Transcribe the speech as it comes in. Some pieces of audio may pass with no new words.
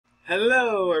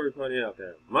Hello everybody out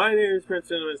there. My name is Prince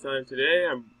Cinnamon, and today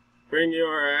I'm bringing you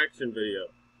our reaction video.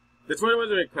 This one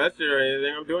wasn't requested or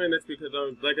anything. I'm doing this because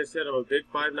like I said, I'm a big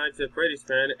Five Nights at Freddy's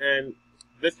fan, and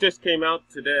this just came out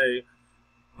today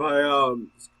by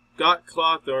Scott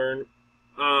Clawthorne.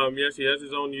 Yes, he has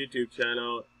his own YouTube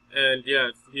channel, and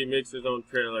yes, he makes his own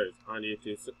trailers on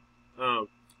YouTube.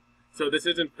 So this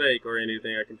isn't fake or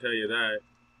anything, I can tell you that.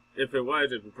 If it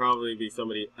was, it would probably be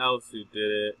somebody else who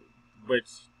did it, which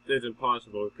isn't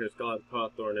possible because Scott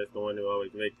Clawthorne is the one who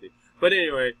always makes it. But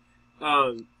anyway,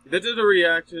 this is a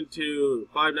reaction to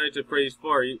Five Nights at Freddy's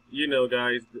 4. You know,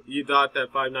 guys, you thought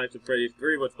that Five Nights at Freddy's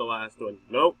 3 was the last one.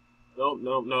 Nope.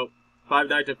 Five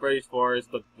Nights at Freddy's 4 is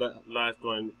the last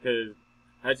one because,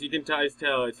 as you can tell,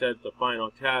 it says the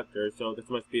final chapter, so this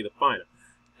must be the final.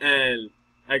 And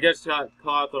I guess Scott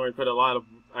Clawthorne put a lot of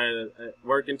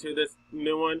work into this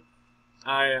new one.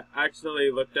 I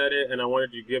actually looked at it and I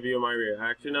wanted to give you my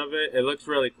reaction of it. It looks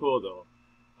really cool though.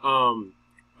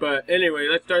 But anyway,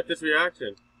 let's start this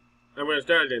reaction. I'm gonna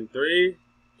start it in 3,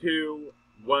 2,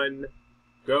 1,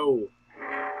 go.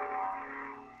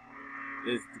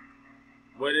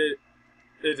 What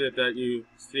is it that you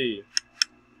see?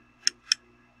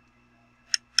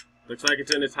 Looks like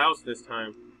it's in his house this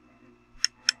time.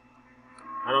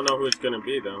 I don't know who it's gonna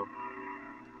be though.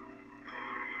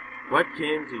 What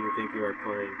game do you think you are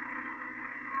playing?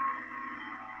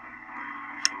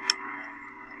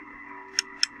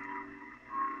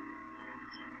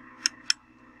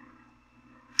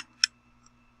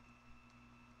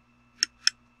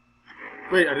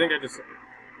 Wait, I think I just...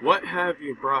 What have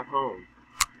you brought home?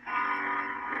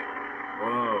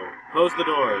 Whoa. Close the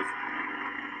doors.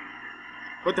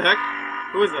 What the heck?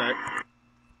 Who is that?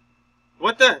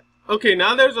 What the... Okay,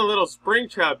 now there's a little spring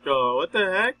trap doll. What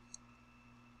the heck?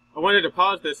 I wanted to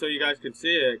pause this so you guys could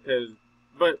see it,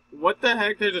 but what the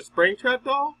heck? There's a spring trap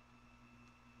doll?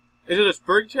 Is it a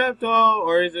spring trap doll,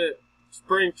 or is it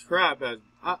spring trap as...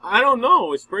 I don't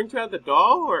know. Is spring trap the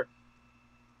doll, or...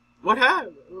 What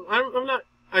happened? I'm not...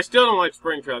 I still don't like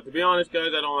spring trap. To be honest,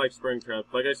 guys, I don't like spring trap.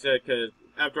 Like I said, because,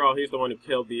 after all, he's the one who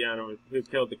killed the animal, who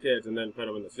killed the kids and then put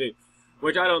them in the suit.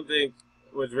 Which I don't think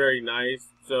was very nice,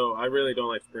 so I really don't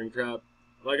like spring trap.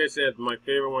 Like I said, my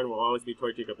favorite one will always be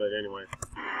Toy Chica, but anyway.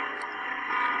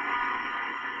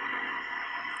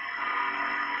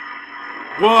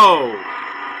 Whoa!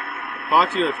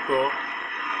 Foxy looks cool.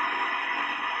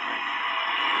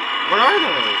 What are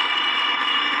those?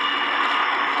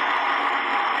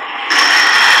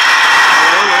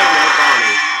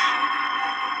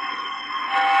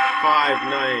 Five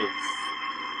Nights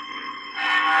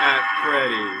at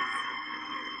Freddy's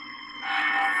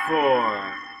 4.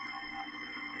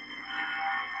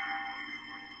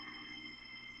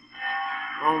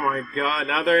 Oh my god,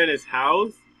 now they're in his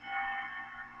house?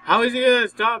 How is he gonna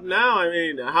stop now? I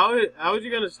mean, how is he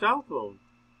gonna stop them?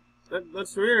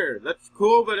 That's weird. That's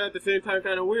cool, but at the same time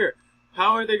kind of weird.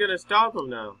 How are they gonna stop him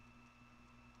now?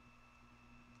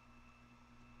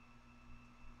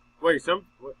 Wait,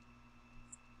 what?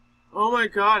 Oh my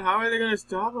god, how are they gonna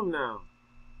stop him now?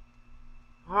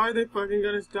 How are they fucking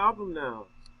gonna stop him now?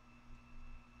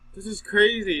 This is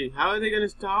crazy. How are they gonna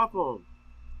stop him?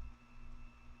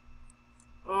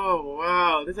 Oh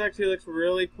wow, this actually looks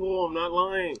really cool, I'm not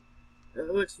lying.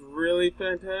 It looks really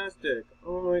fantastic.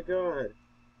 Oh my god.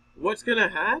 What's gonna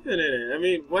happen in it? I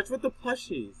mean, what's with the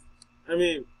plushies? I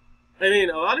mean,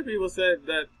 a lot of people said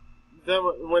that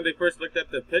when they first looked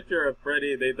at the picture of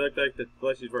Freddy, they looked like the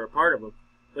plushies were a part of him.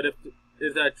 But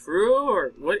is that true,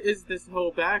 or what is this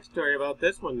whole backstory about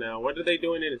this one now? What are they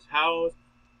doing in his house?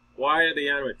 Why are the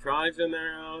animatronics in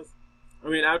their house? I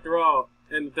mean, after all,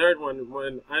 in the third one,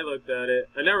 when I looked at it,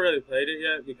 I never really played it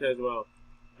yet because, well,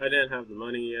 I didn't have the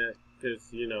money yet,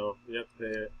 because, you know, you have to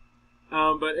pay it.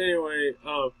 But anyway,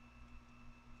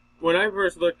 when I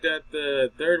first looked at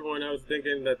the third one, I was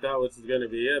thinking that was going to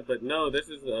be it, but no, this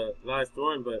is the last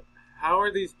one. But how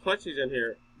are these plushies in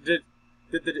here? Did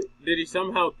he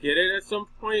somehow get it at some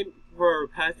point for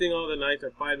passing all the nights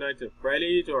at Five Nights at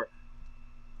Freddy's, or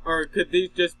could these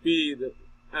just be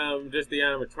just the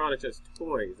animatronics as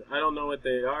toys? I don't know what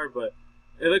they are, but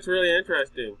it looks really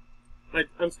interesting.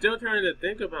 I'm still trying to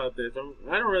think about this.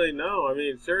 I don't really know. I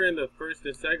mean, sure, in the first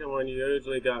and second one, you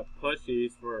usually got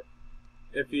plushies for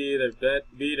if you either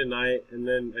beat a night, and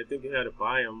then I think you had to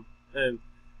buy them. And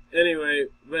anyway,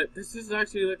 but this is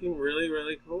actually looking really,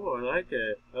 really cool. I like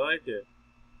it.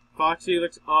 Foxy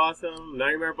looks awesome.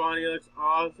 Nightmare Bonnie looks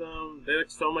awesome. They look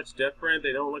so much different.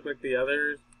 They don't look like the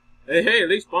others. Hey, at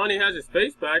least Bonnie has his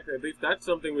face back. At least that's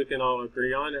something we can all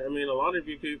agree on. I mean, a lot of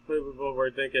you people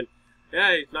were thinking,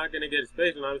 yeah, he's not gonna get his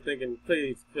space. And I was thinking,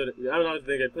 please put it. I was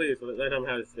thinking, please let him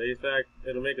have his space back.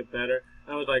 It'll make it better.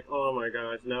 I was like, oh my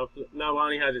gosh, now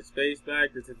Bonnie has his space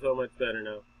back. This is so much better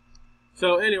now.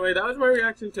 So anyway, that was my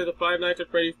reaction to the Five Nights at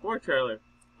Freddy's 4 trailer.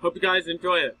 Hope you guys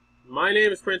enjoy it. My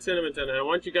name is Prince Cinnamon, and I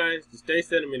want you guys to stay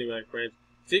cinnamony, my friends.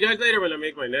 See you guys later when I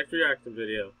make my next reaction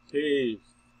video. Peace.